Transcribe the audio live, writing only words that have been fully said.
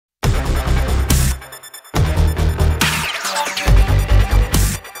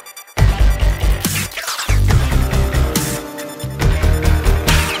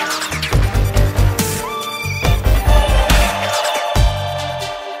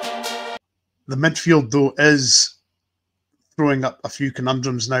the midfield, though, is throwing up a few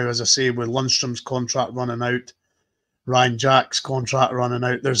conundrums now, as I say, with Lundstrom's contract running out, Ryan Jack's contract running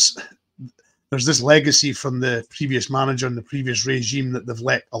out. There's this legacy from the previous manager and the previous regime that they've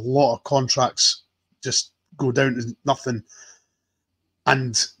let a lot of contracts just go down to nothing.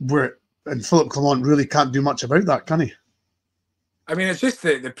 And Philip Clement really can't do much about that, can he? I mean, it's just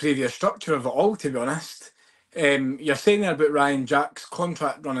the previous structure of it all, to be honest. You're saying there about Ryan Jack's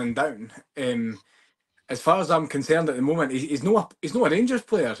contract running down. As far as I'm concerned at the moment, he's not a Rangers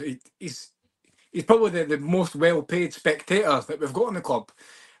player. He's probably the most well-paid spectator that we've got in the club.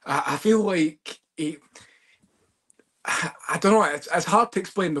 I feel like I don't know. It's hard to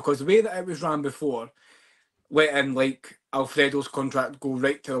explain because the way that it was ran before, letting like Alfredo's contract go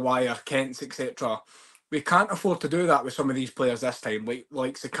right to the wire, Kent's, etc. We can't afford to do that with some of these players this time,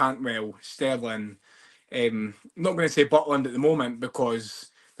 like Cantwell, Sterling. Not going to say Butland at the moment because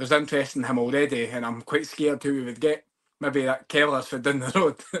there's interest in him already, and I'm quite scared who we would get. Maybe that Keller's for down the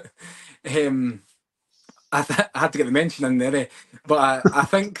road. I had to get the mention in there, but I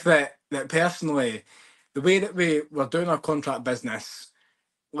think that personally, the way that we're doing our contract business,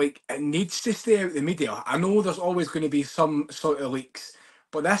 like it needs to stay out of the media. I know there's always going to be some sort of leaks,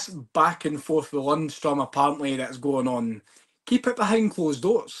 but this back and forth with Lundstrom apparently that's going on, keep it behind closed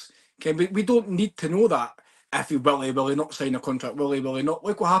doors. Okay, we don't need to know that. If he will he not sign a contract, will he not?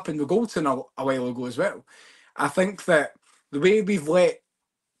 Look what happened with Goldson a while ago as well. I think that the way we've let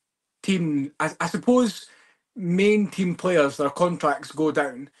I suppose main team players, their contracts go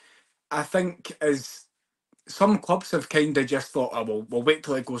down, I think is some clubs have kind of just thought, oh, well, we'll wait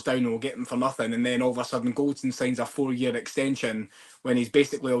till it goes down and we'll get him for nothing. And then all of a sudden Goldson signs a 4-year extension when he's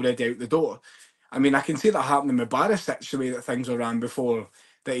basically already out the door. I mean, I can see that happening with Barisic, the way that things were ran before,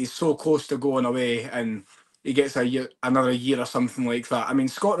 that he's so close to going away and he gets another year or something like that. I mean,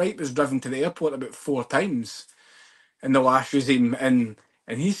 Scott Wright was driven to the airport about 4 times in the last regime and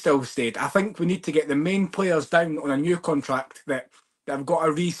he still stayed. I think we need to get the main players down on a new contract that have got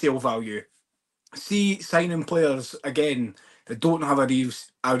a resale value. See signing players again that don't have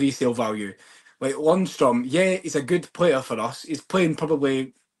a resale value. Like Lundstrom, yeah, he's a good player for us. He's playing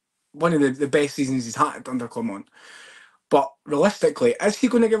probably one of the best seasons he's had under Clement. But realistically, is he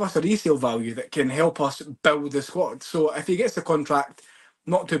going to give us a resale value that can help us build the squad? So if he gets the contract,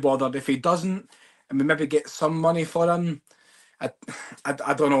 not too bothered. If he doesn't, and we maybe get some money for him,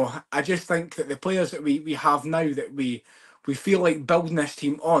 I don't know. I just think that the players that we have now that we feel like building this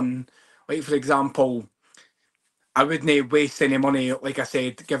team on, like for example, I wouldn't waste any money, like I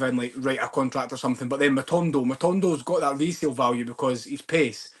said, giving like Wright a contract or something. But then Matondo's got that resale value because he's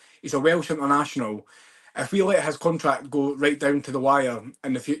pace. He's a Welsh international. If we let his contract go right down to the wire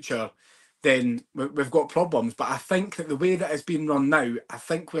in the future, then we've got problems. But I think that the way that it's being run now, I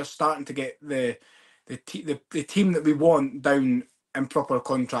think we're starting to get the team that we want down in proper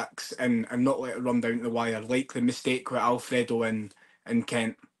contracts and not let it run down to the wire, like the mistake with Alfredo and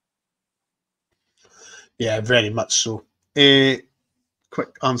Kent. Yeah, very much so.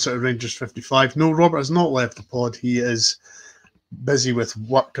 Quick answer to Rangers 55. No, Robert has not left the pod. He is busy with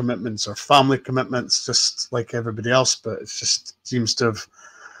work commitments or family commitments, just like everybody else, but it just seems to have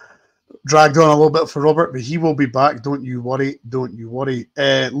dragged on a little bit for Robert, but he will be back. Don't you worry.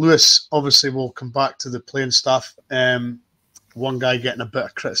 Lewis, obviously, will come back to the playing staff. One guy getting a bit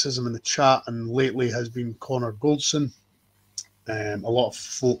of criticism in the chat, and lately has been Connor Goldson. A lot of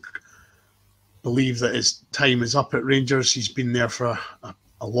folk believe that his time is up at Rangers. He's been there for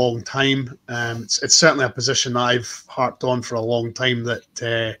a long time. It's certainly a position that I've harped on for a long time, that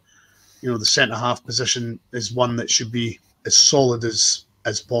the centre-half position is one that should be as solid as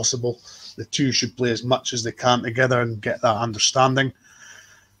possible. The two should play as much as they can together and get that understanding.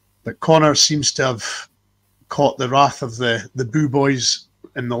 But Connor seems to have caught the wrath of the boo boys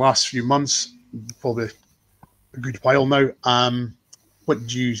in the last few months, probably a good while now. What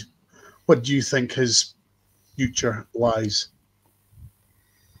do you think his future lies?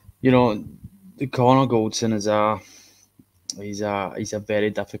 Connor Goldson is a very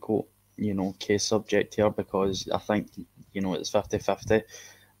difficult case subject here, because I think it's 50-50.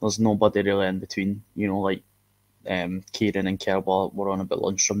 There's nobody really in between. Like Kieran and Kerber were on about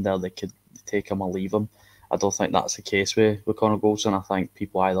Lundstrom there. They could take him or leave him. I don't think that's the case with Connor Goldson. I think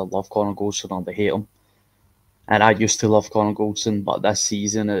people either love Connor Goldson or they hate him. And I used to love Connor Goldson, but this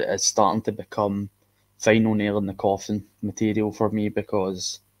season it's starting to become final nail in the coffin material for me,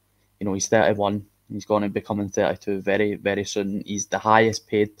 because he's 31. He's going to be becoming 32 very, very soon. He's the highest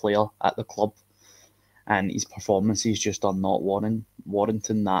paid player at the club, and his performances just are not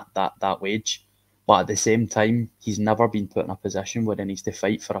warranting that wage. But at the same time, he's never been put in a position where he needs to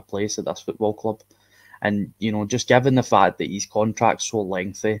fight for a place at this football club. And, you know, just given the fact that his contract's so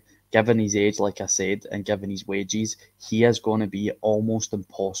lengthy, given his age, like I said, and given his wages, he is going to be almost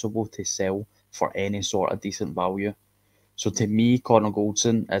impossible to sell for any sort of decent value. So to me, Connor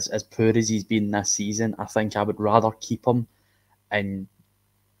Goldson, as poor as he's been this season, I think I would rather keep him and,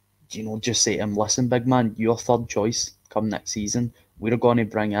 you know, just say to him, listen, big man, your third choice come next season. We're going to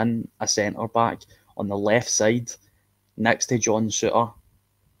bring in a centre-back on the left side next to John Souttar.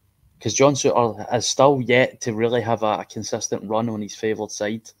 Because John Souttar is still yet to really have a consistent run on his favoured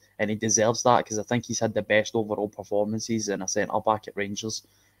side. And he deserves that because I think he's had the best overall performances in a centre-back at Rangers.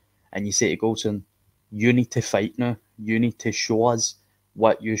 And you say to Goldson, you need to fight now. You need to show us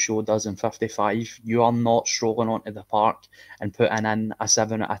what you showed us in 55. You are not strolling onto the park and putting in a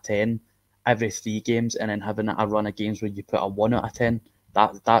 7 out of 10 every 3 games and then having a run of games where you put a 1 out of 10.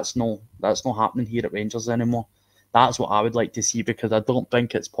 That's not happening here at Rangers anymore. That's what I would like to see because I don't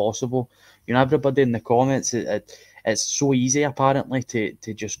think it's possible. You know, everybody in the comments, it's so easy apparently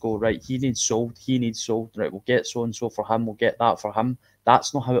to just go, right, he needs sold, right, we'll get so-and-so for him, we'll get that for him.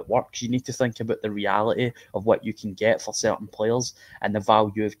 That's not how it works. You need to think about the reality of what you can get for certain players and the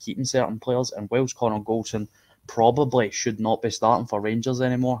value of keeping certain players. And whilst Connor Goldson probably should not be starting for Rangers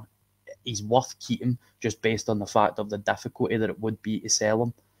anymore, he's worth keeping just based on the fact of the difficulty that it would be to sell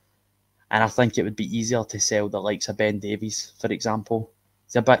him. And I think it would be easier to sell the likes of Ben Davies, for example.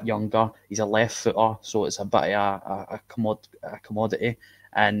 He's a bit younger. He's a left footer, so it's a bit of a commodity.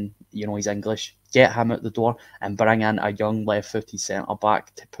 And, you know, he's English. Get him out the door and bring in a young left-footed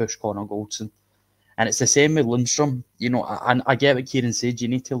centre-back to push Connor Goldson. And it's the same with Lundstrom. You know, I get what Kieran said. You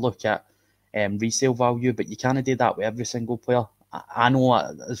need to look at resale value, but you can't do that with every single player. I know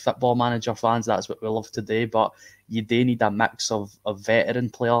as Football Manager fans, that's what we love to do, but you do need a mix of veteran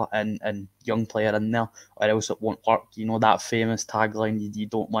player and young player in there, or else it won't work. You know, that famous tagline, you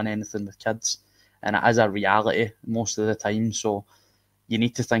don't win anything with kids. And it is a reality most of the time. So you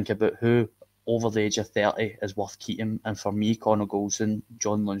need to think about who over the age of 30 is worth keeping. And for me, Connor Goldson,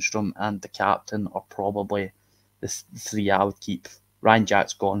 John Lundstrom, and the captain are probably the 3 I would keep. Ryan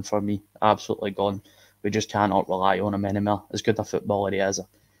Jack's gone for me, absolutely gone. We just cannot rely on him anymore. As good a footballer he is,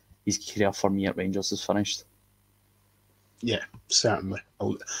 his career for me at Rangers is finished. Yeah, certainly.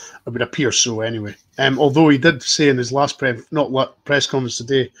 It would appear so anyway. Although he did say in his last press conference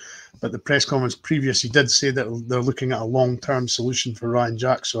today, but the press conference previous, he did say that they're looking at a long-term solution for Ryan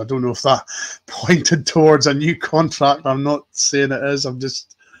Jack. So I don't know if that pointed towards a new contract. I'm not saying it is. I'm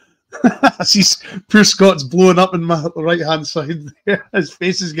just... I see poor Scott's blowing up in my right-hand side there. His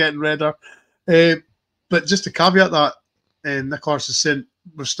face is getting redder. But just to caveat that, Nicholas is saying,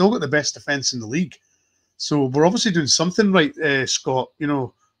 we've still got the best defence in the league. So we're obviously doing something right, Scott. You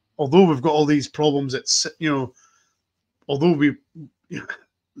know, although we've got all these problems, although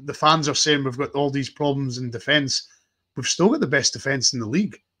the fans are saying we've got all these problems in defence, we've still got the best defence in the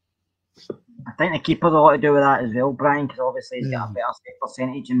league. I think the keeper's a lot to do with that as well, Brian, because obviously he's got a better save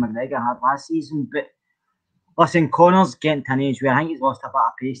percentage than McGregor had last season. But listen, Connor's getting to an age where I think he's lost a bit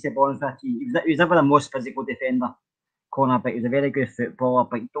of pace, to be honest with you. He was never the most physical defender, Connor, but he was a very good footballer.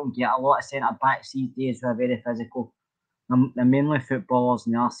 But you don't get a lot of centre-backs these days who are very physical. They're mainly footballers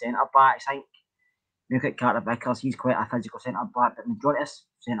and they are centre-backs. I think, look at Carter Vickers, he's quite a physical centre-back, but the majority of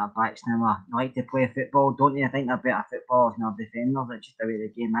centre-backs now like to play football, don't they? I think they're better footballers than they're defenders. It's just the way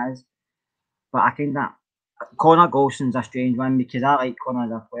the game is. But I think that Connor Golson's a strange one because I like Connor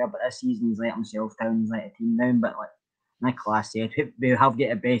as a player, but this season he's let himself down, he's let the team down. But like Nicholas said, we have got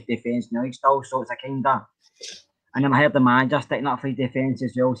the best defence in the league still, so it's a kind of... And then I heard the manager sticking up for his defence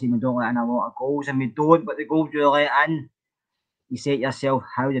as well, saying we don't let in a lot of goals, and we don't, but the goals we let in, you say to yourself,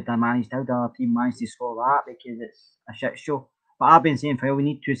 how did the other team manage to score that? Because it's a shit show. But I've been saying for a while, we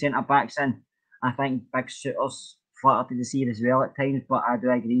need 2 centre-backs in. I think Big Souttar's flatter to deceive as well at times, but I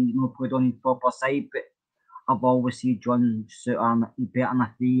do agree, he's not played on his proper side, but I've always seen John Souttar better in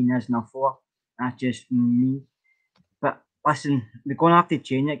a 3 than in a 4. That's just me. But listen, we're going to have to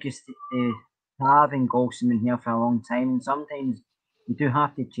change it because having Goldson been here for a long time, and sometimes you do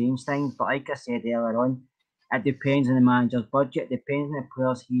have to change things. But like I said earlier on, it depends on the manager's budget, it depends on the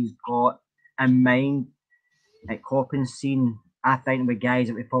players he's got in mind. Like Coppin's seen, I think, with guys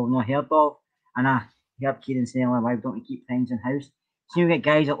that we've probably not heard of, and I heard Kieran saying, why don't we keep things in-house? So you get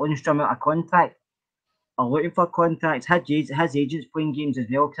guys like Lundstrom out of contract, are looking for contracts. His agent's playing games as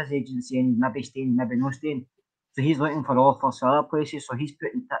well, because his agent's saying maybe staying, maybe no staying. So he's looking for offers for other places, so he's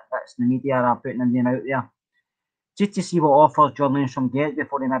putting tidbits in the media or putting them out there just to see what offers John Lundstrom gets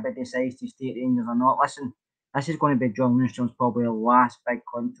before he maybe decides to stay at Rangers or not. Listen, this is going to be John Lundstrom's probably last big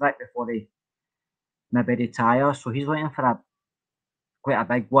contract before he maybe retire. So he's looking for quite a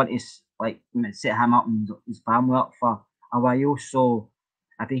big one to like set him up and his family up for a while. So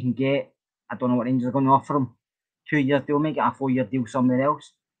if he can get, I don't know what Rangers are going to offer him, 2 years deal, make it a 4-year deal somewhere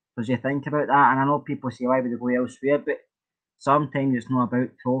else. Does you think about that? And I know people say why would they go elsewhere, but sometimes it's not about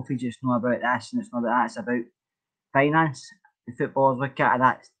trophies, it's not about this and it's not about that, it's about finance. The footballers look at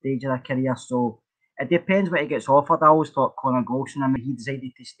that stage of their career. So it depends what he gets offered. I always thought Connor Goldson, I mean, he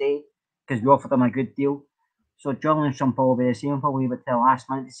decided to stay because we offered him a good deal. So John and Sean Paul will be the same, probably wait till last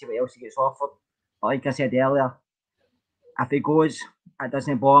minute to see what else he gets offered. But like I said earlier, if he goes, it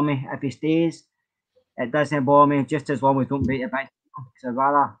doesn't bother me. If he stays, it doesn't bother me, just as long as we don't break the bank. Because I'd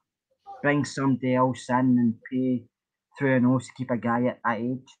rather bring somebody else in and pay through a nose to keep a guy at that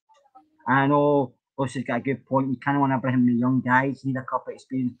age. And I know Lucy's got a good point. You kind of want to bring him the young guys, you need a couple of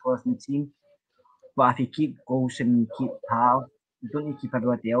experienced players in the team. But if you keep Goldson and keep Powell, you don't need to keep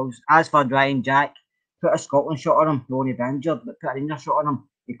everybody else. As for Ryan Jack, put a Scotland shot on him, he'll only be injured, but put a Rangers shot on him,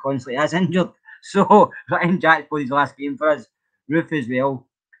 he constantly is injured. So Ryan Jack played his last game for us. Roof as well.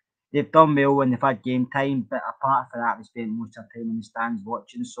 They've done well when they've had game time, but apart from that, we spent most of the time in the stands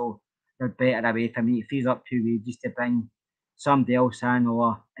watching, so they're better away from me. It frees up 2 wages to bring somebody else in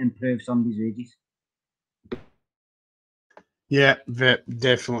or improve somebody's wages. Yeah,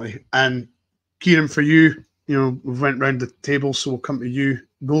 definitely. And Kieran, for you, we've went round the table, so we'll come to you.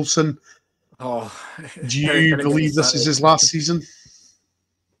 Goldson, do you believe this is his last season?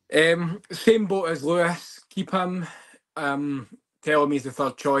 Same boat as Lewis. Keep him. Tell him he's the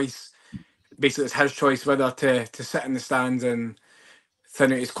third choice. Basically, it's his choice whether to sit in the stands and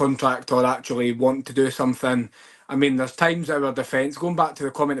thin out his contract or actually want to do something. I mean, there's times our defence, going back to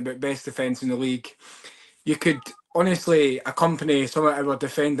the comment about best defence in the league, you could honestly accompany some of our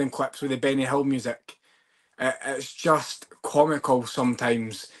defending clips with the Benny Hill music. It's just comical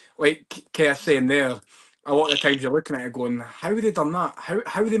sometimes. Like Kerr's saying there, a lot of the times you're looking at it going, how have they done that? How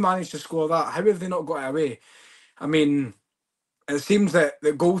have they managed to score that? How have they not got it away? I mean, it seems that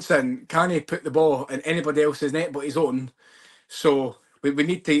Goldson can't put the ball in anybody else's net but his own. So we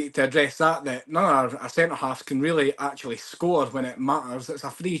need to address that none of our centre-halves can really actually score when it matters. It's a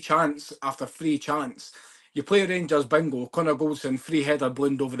free chance after free chance. You play Rangers bingo, Connor Goldson, free header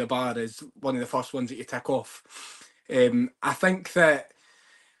ballooned over the bar is one of the first ones that you tick off. I think that,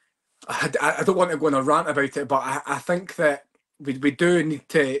 I don't want to go on a rant about it, but I think that we do need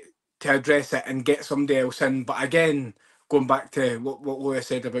to address it and get somebody else in. But again, going back to what Lewis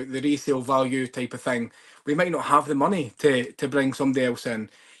said about the resale value type of thing, we might not have the money to bring somebody else in.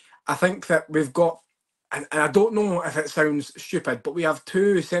 I think that we've got, and I don't know if it sounds stupid, but we have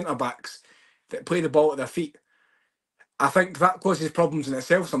 2 centre-backs that play the ball at their feet. I think that causes problems in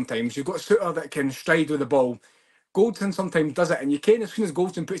itself sometimes. You've got Suter that can stride with the ball. Goldson sometimes does it, and you can't, as soon as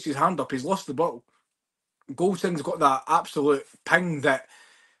Goldson puts his hand up, he's lost the ball. Goldson's got that absolute ping that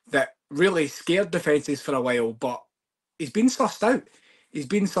really scared defences for a while, but he's been sussed out. He's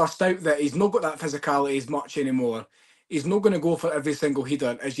been sussed out that he's not got that physicality as much anymore. He's not going to go for every single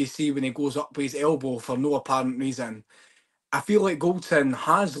header, as you see when he goes up with his elbow for no apparent reason. I feel like Goldson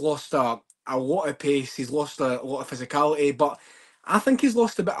has lost a lot of pace. He's lost a lot of physicality, but I think he's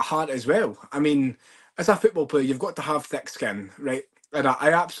lost a bit of heart as well. I mean, as a football player, you've got to have thick skin, right? And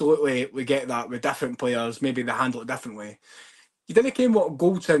I absolutely we get that with different players. Maybe they handle it differently. You didn't care what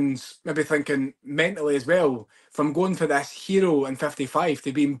Goldson's maybe thinking mentally as well, from going for this hero in 55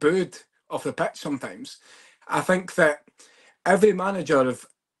 to being booed off the pitch sometimes. I think that every manager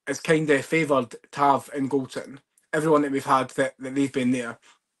is kind of favoured to have in Goldson. Everyone that we've had that they've been there.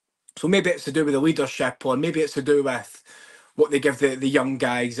 So maybe it's to do with the leadership, or maybe it's to do with what they give the young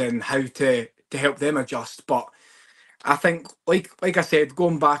guys and how to help them adjust. But I think, like I said,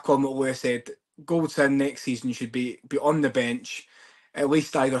 going back on what Lewis said, Goldson next season should be on the bench, at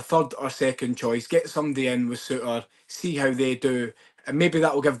least either third or second choice. Get somebody in with Suter, see how they do, and maybe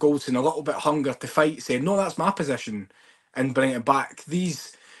that will give Goldson a little bit of hunger to fight, saying, no, that's my position, and bring it back.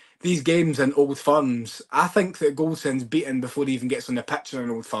 These games in Old Firms, I think that Goldson's beaten before he even gets on the pitch in an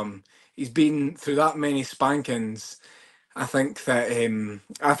Old Firm. He's been through that many spankings. I think that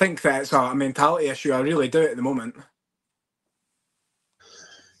it's a mentality issue. I really do at the moment.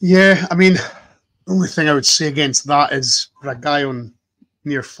 Yeah, I mean, the only thing I would say against that is for a guy on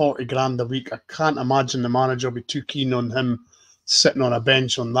near 40 grand a week, I can't imagine the manager will be too keen on him sitting on a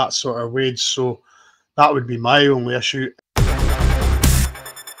bench on that sort of wage. So that would be my only issue.